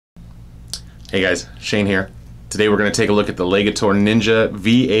Hey guys, Shane here. Today we're going to take a look at the Legator Ninja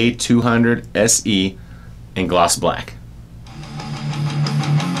VA200 SE in gloss black.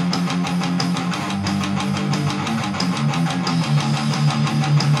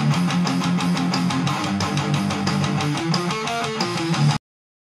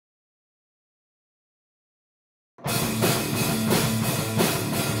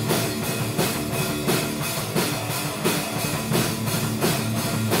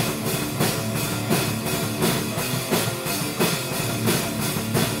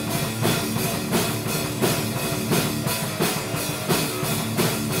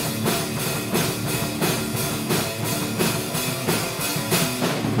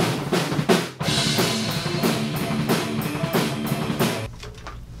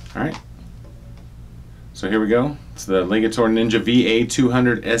 Alright, so here we go. It's the Legator Ninja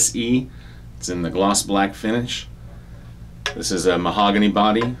VA200 SE. It's in the gloss black finish. This is a mahogany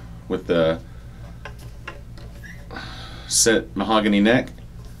body with the set mahogany neck,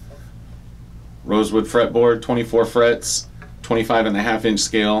 rosewood fretboard, 24 frets, 25.5-inch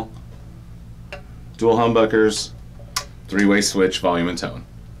scale, dual humbuckers, 3-way switch, volume and tone.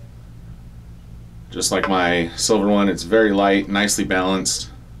 Just like my silver one, it's very light, nicely balanced.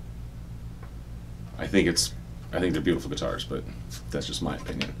 I think they're beautiful guitars, but that's just my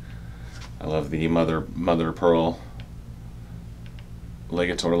opinion. I love the mother of pearl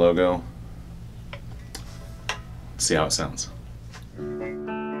Legator logo. Let's see how it sounds.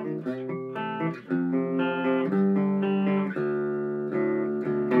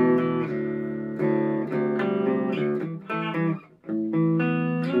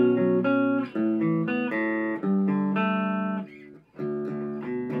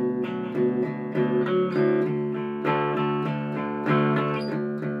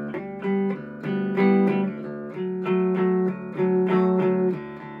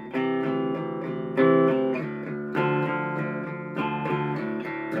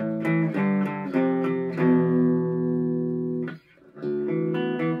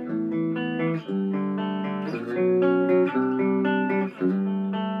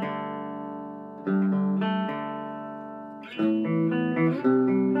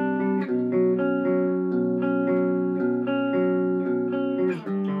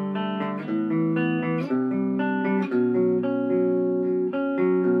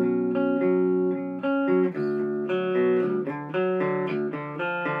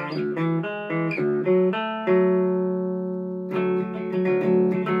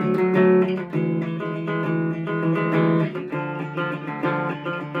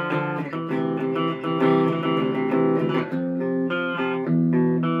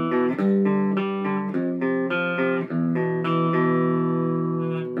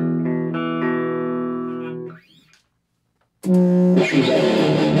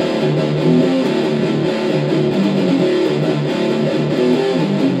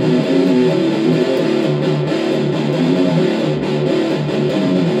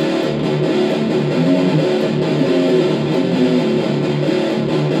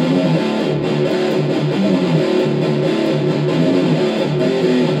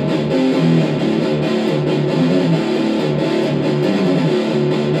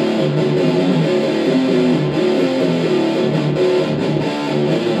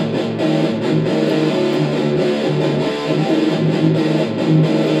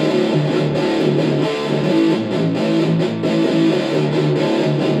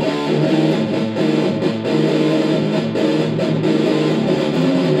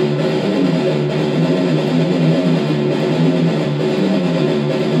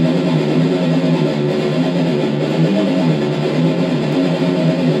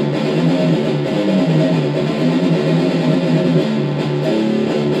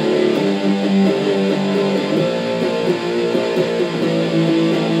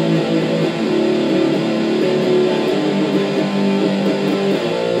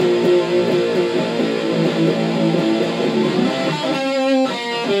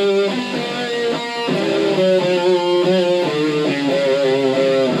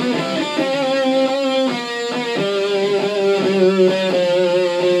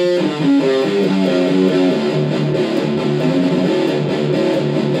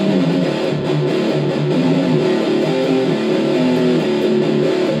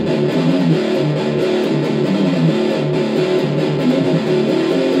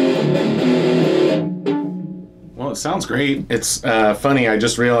 Well, it sounds great. It's funny, I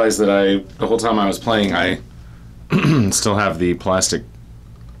just realized that the whole time I was playing, I still have the plastic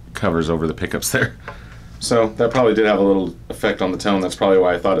covers over the pickups there. So that probably did have a little effect on the tone. That's probably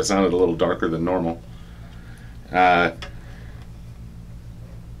why I thought it sounded a little darker than normal.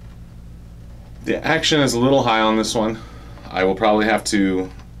 The action is a little high on this one. I will probably have to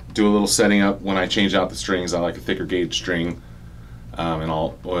do a little setting up when I change out the strings. I like a thicker gauge string, and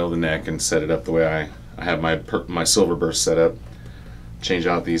I'll oil the neck and set it up the way I have my silver burst set up. Change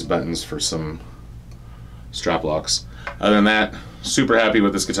out these buttons for some strap locks. Other than that, super happy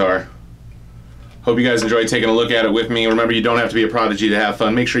with this guitar. Hope you guys enjoyed taking a look at it with me. Remember, you don't have to be a prodigy to have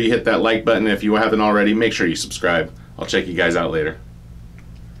fun. Make sure you hit that like button if you haven't already. Make sure you subscribe. I'll check you guys out later.